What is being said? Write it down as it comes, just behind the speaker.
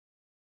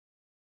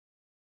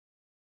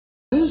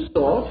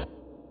thought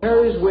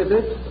carries with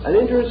it an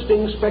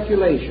interesting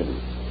speculation.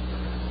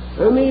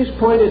 Hermes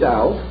pointed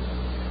out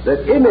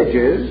that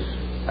images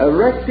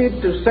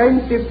erected to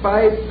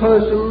sanctified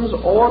persons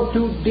or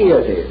to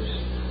deities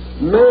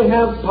may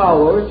have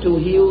power to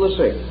heal the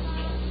sick.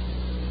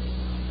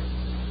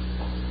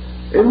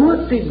 In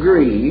what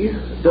degree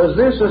does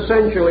this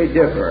essentially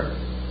differ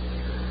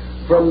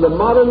from the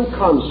modern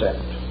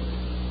concept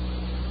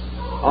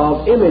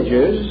of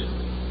images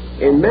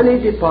in many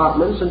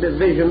departments and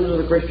divisions of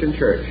the Christian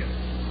church?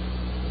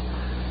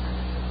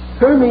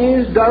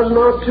 Hermes does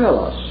not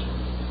tell us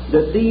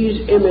that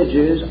these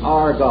images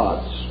are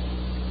gods,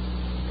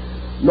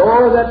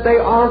 nor that they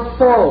are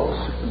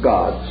false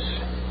gods,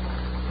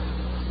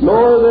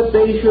 nor that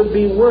they should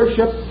be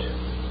worshipped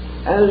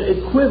as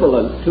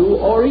equivalent to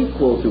or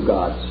equal to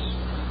gods.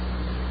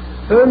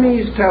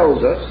 Hermes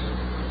tells us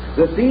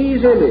that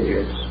these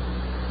images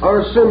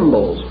are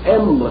symbols,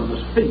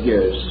 emblems,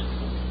 figures,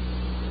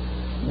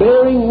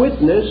 bearing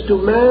witness to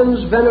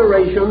man's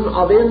veneration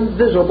of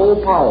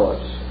invisible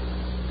powers,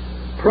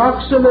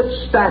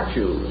 proximate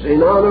statues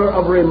in honor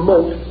of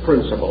remote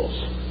principles.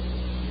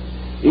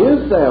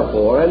 If,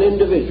 therefore, an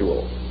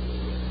individual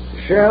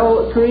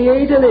shall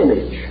create an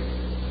image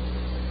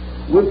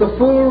with the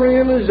full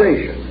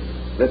realization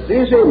that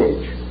this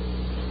image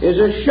is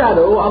a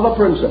shadow of a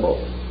principle,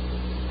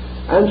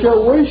 and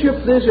shall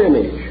worship this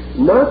image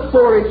not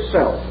for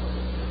itself,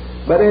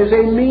 but as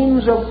a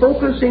means of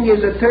focusing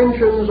his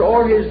attentions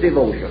or his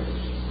devotions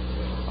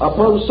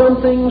upon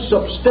something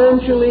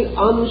substantially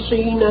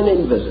unseen and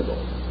invisible,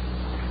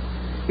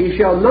 he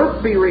shall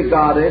not be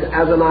regarded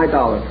as an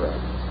idolater.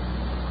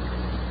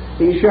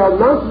 He shall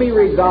not be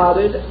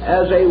regarded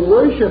as a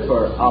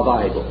worshipper of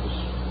idols,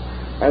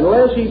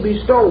 unless he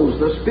bestows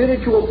the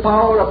spiritual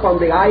power upon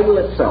the idol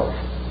itself,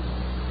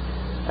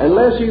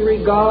 unless he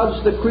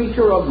regards the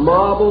creature of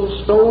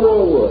marble, stone,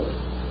 or wood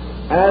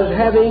as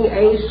having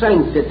a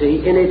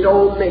sanctity in its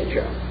own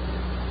nature.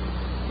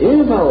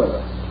 If, however,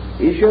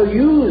 he shall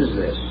use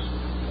this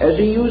as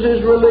he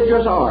uses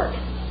religious art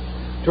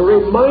to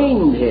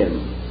remind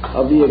him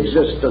of the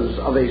existence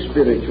of a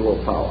spiritual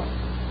power,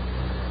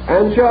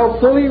 and shall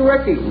fully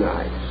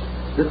recognize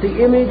that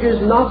the image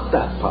is not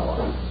that power,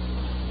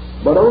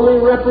 but only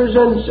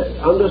represents it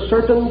under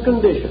certain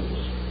conditions,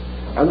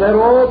 and that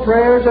all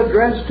prayers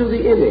addressed to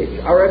the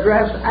image are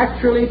addressed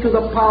actually to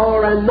the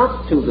power and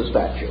not to the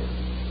statue,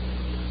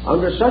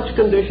 under such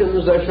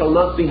conditions there shall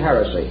not be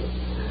heresy.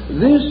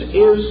 This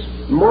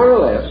is more or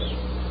less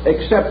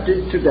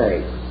accepted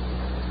today,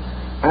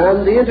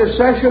 and the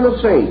intercession of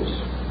saints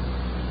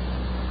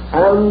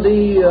and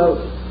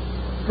the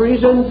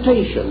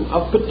presentation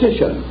of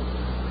petition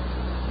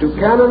to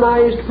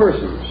canonized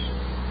persons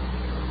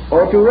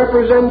or to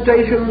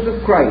representations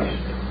of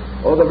Christ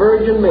or the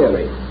Virgin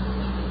Mary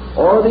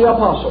or the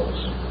apostles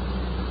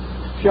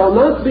shall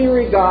not be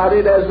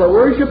regarded as the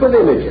worship of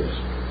images,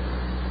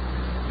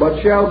 but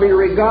shall be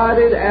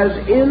regarded as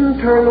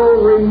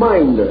internal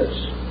reminders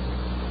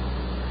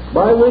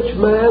by which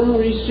man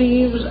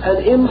receives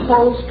an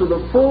impulse to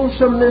the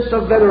fulsomeness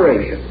of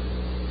veneration,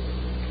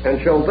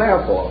 and shall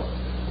therefore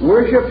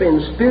worship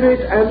in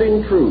spirit and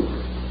in truth,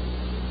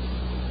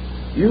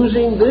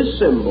 using this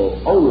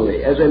symbol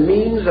only as a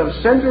means of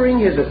centering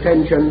his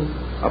attention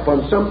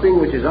upon something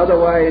which is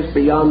otherwise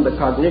beyond the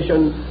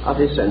cognition of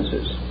his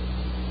senses.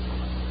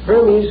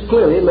 Hermes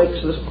clearly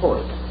makes this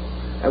point,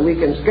 and we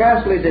can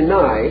scarcely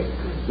deny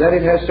that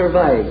it has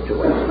survived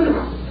to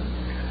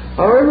us.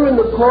 However, in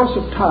the course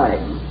of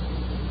time,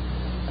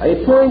 a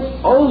point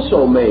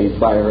also made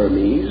by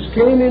Hermes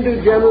came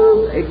into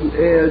general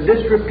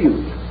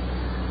disrepute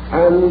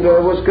and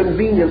was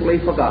conveniently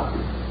forgotten.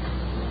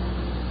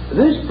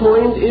 This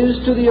point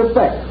is to the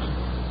effect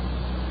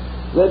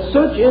that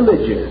such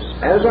images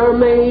as are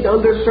made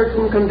under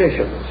certain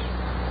conditions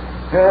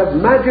have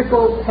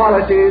magical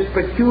qualities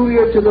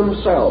peculiar to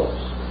themselves.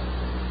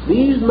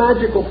 These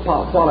magical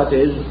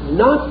qualities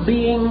not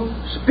being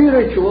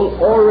spiritual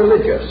or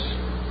religious,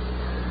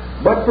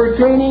 but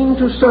pertaining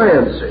to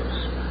sciences,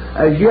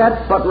 as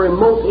yet but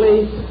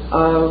remotely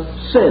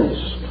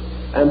sensed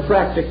and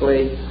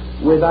practically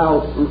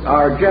without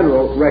our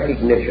general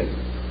recognition.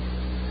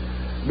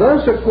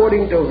 Thus,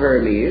 according to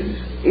Hermes,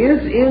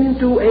 if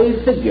into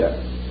a figure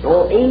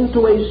or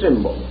into a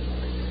symbol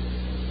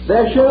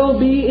there shall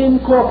be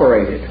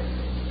incorporated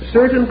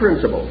certain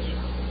principles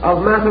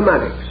of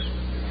mathematics,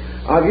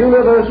 of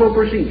universal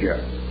procedure,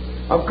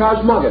 of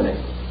cosmogony,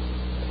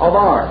 of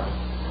art,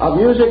 of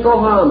musical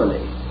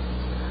harmony,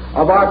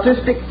 of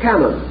artistic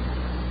canon,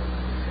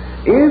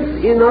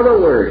 if, in other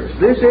words,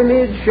 this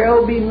image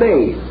shall be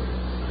made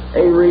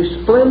a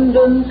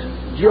resplendent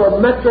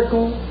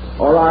geometrical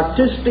or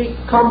artistic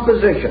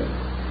composition,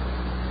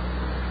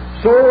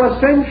 so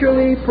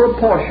essentially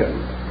proportioned,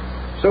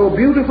 so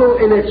beautiful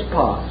in its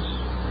parts,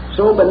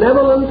 so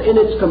benevolent in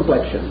its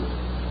complexion,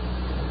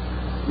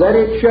 that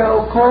it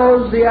shall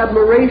cause the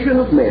admiration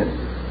of men,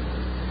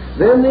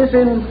 then this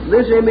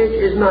image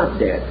is not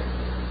dead,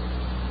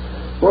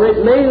 for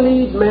it may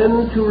lead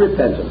men to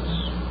repentance.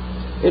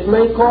 It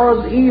may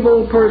cause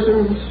evil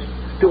persons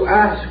to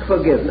ask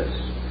forgiveness.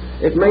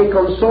 It may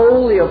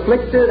console the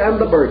afflicted and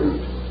the burdened.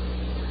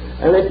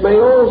 And it may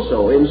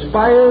also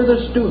inspire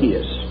the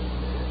studious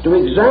to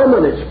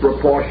examine its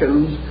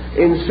proportions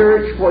in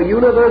search for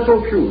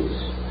universal truths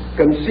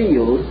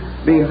concealed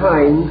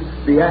behind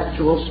the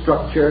actual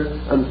structure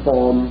and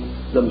form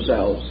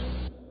themselves.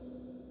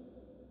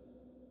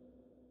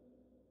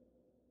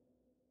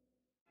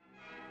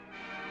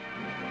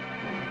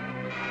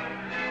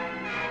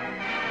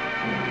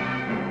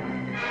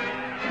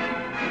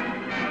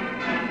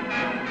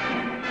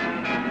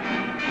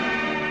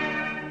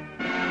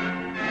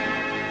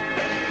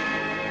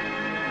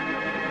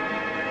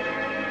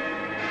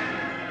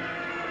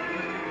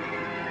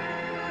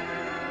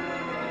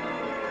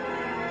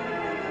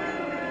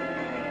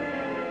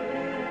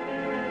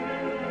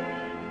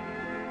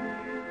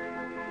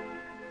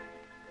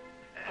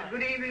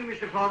 Good evening,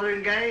 Mr.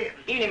 Fotheringay.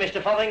 Evening,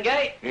 Mr.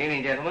 Fotheringay. Good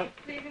evening, gentlemen.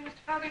 Good evening, Mr.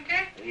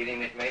 Fotheringay. Good evening,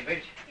 Miss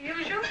Maybridge.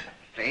 Usual.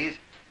 Please.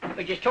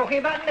 We're just talking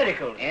about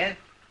miracles. Yes?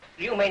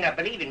 You may not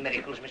believe in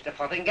miracles, Mr.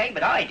 Fotheringay,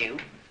 but I do.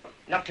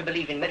 Not to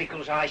believe in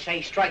miracles, I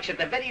say, strikes at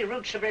the very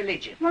roots of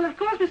religion. Well, of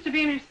course, Mr.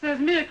 Beamish, there's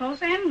miracles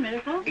and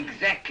miracles.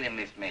 Exactly,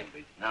 Miss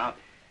Maybridge. Now,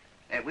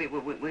 we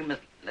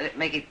must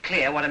make it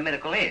clear what a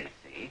miracle is,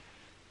 see?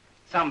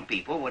 Some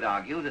people would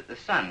argue that the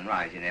sun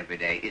rising every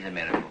day is a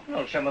miracle.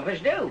 Well, some of us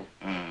do.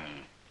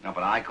 Not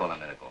what I call a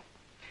miracle.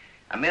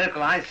 A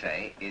miracle, I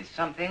say, is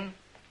something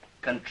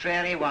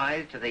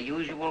contrariwise to the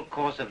usual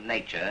course of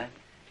nature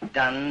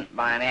done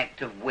by an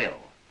act of will.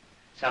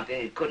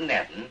 Something that couldn't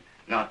happen,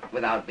 not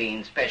without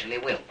being specially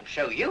willed.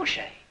 So you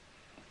say.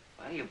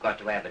 Well, you've got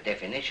to have a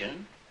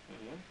definition.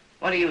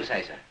 What do you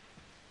say, sir?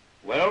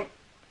 Well,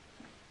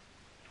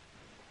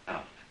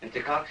 Oh,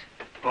 Mr. Cox?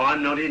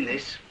 I'm not in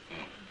this.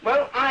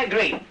 Well, I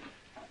agree.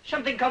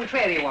 Something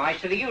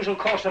contrariwise to the usual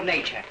course of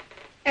nature.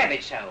 Have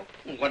it so.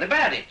 What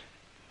about it?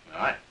 All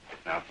right.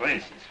 Now, for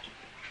instance,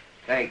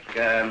 take,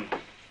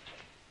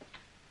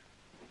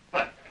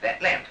 what,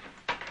 that lamp.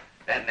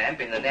 That lamp,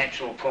 in the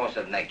natural course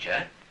of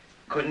nature,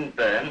 couldn't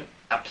burn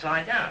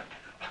upside down,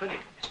 could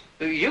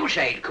it? You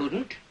say it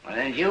couldn't. Well,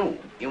 then you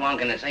aren't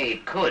going to say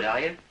it could, are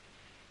you?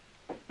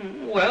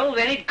 Well,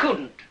 then it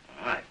couldn't.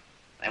 All right.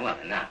 Well,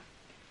 then now.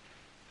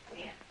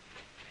 Here.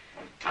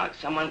 Now,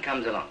 someone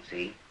comes along,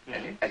 see,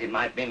 as it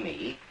might be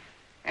me,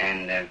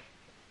 and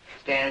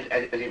stands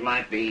as it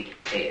might be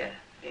here,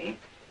 see,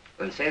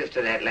 and says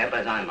to that lamp,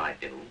 as I might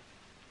do,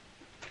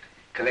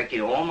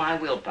 collecting all my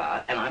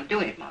willpower, and I'm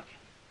doing it, Mark.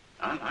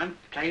 I'm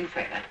playing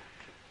fair.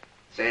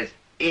 Says,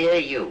 here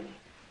you.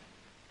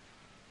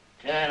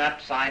 Turn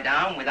upside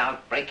down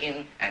without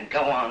breaking and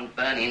go on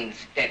burning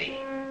steady.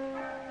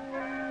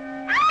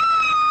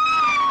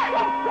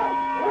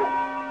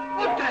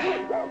 What the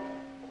hell?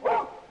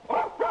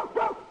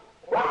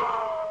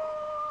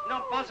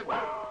 Not possible.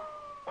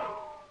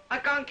 I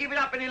can't keep it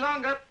up any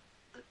longer.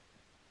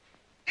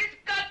 It's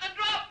got to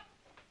drop!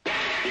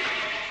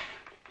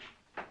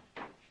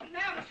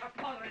 Now, Mr.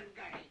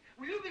 Fotheringay,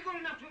 will you be good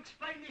enough to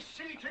explain this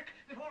silly trick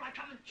before I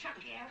come and chuck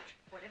you out?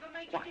 Whatever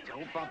makes What, you do.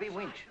 old Bobby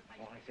Winch?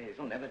 All I say is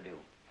he'll never do.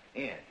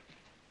 Here.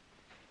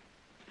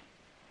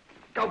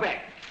 Go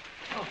back.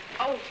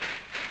 Oh.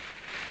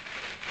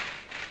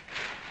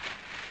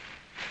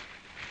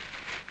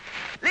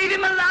 Leave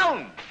him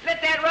alone!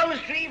 Let that rose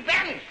tree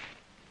vanish.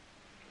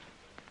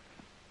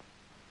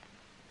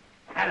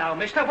 Hello,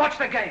 mister. What's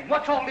the game?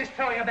 What's all this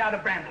throwing about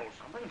of brambles?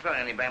 I wasn't throwing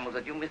any brambles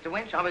at you, Mr.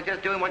 Winch. I was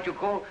just doing what you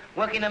call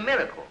working a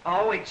miracle.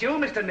 Oh, it's you,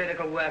 Mr.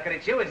 Miracle Worker.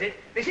 It's you, is it?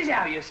 This is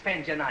how you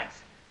spend your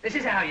nights. This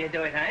is how you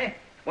do it, eh?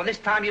 Well, this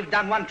time you've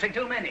done one trick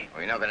too many.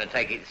 Well, you're not going to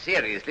take it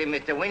seriously,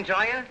 Mr. Winch,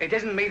 are you? It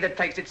isn't me that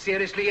takes it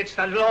seriously, it's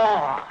the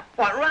law.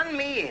 What, run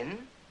me in?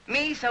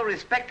 Me so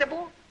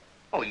respectable?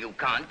 Oh, you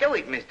can't do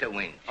it, Mr.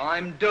 Winch.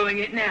 I'm doing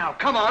it now.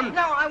 Come on.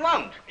 No, I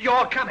won't.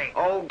 You're coming.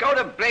 Oh, go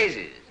to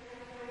blazes.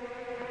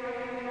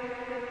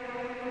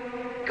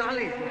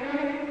 Golly,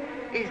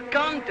 he's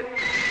gone to...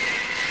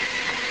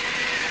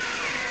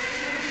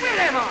 Where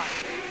am I?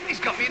 He's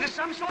got me into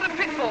some sort of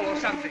pitfall or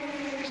something.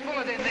 He's full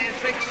of them there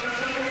tricks.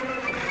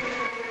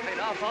 Paid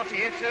our party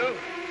here, too.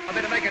 I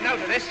better make a note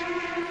of this.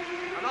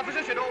 An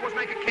officer should always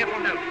make a careful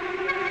note.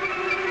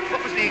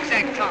 What was the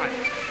exact time?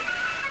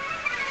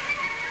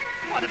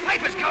 Why, the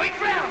paper's going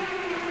round.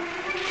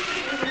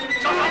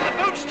 It's on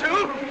the boots,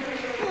 too.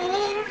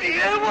 Oh,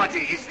 dear, what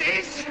is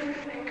this?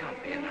 It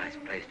can't be a nice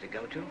place to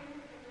go to.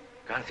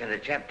 Can't send a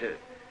chap to...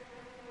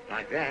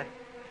 like that.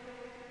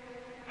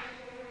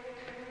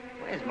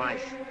 Where's my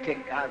stick?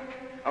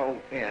 Oh,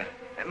 here.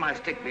 Let my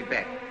stick be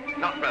back.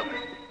 Not broken.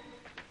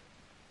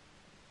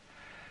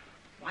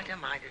 What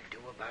am I to do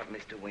about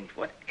Mr. Winch?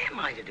 What am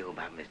I to do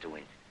about Mr.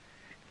 Winch?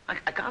 I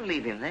can't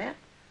leave him there.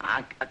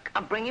 I'll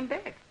bring him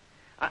back.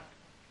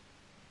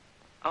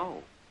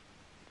 Oh,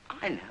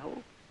 I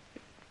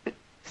know.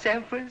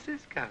 San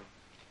Francisco.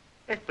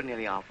 That's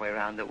nearly halfway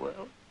around the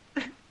world.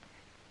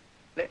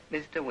 Let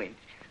Mr. Winch,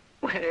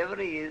 wherever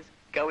he is,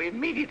 go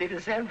immediately to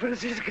San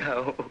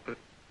Francisco.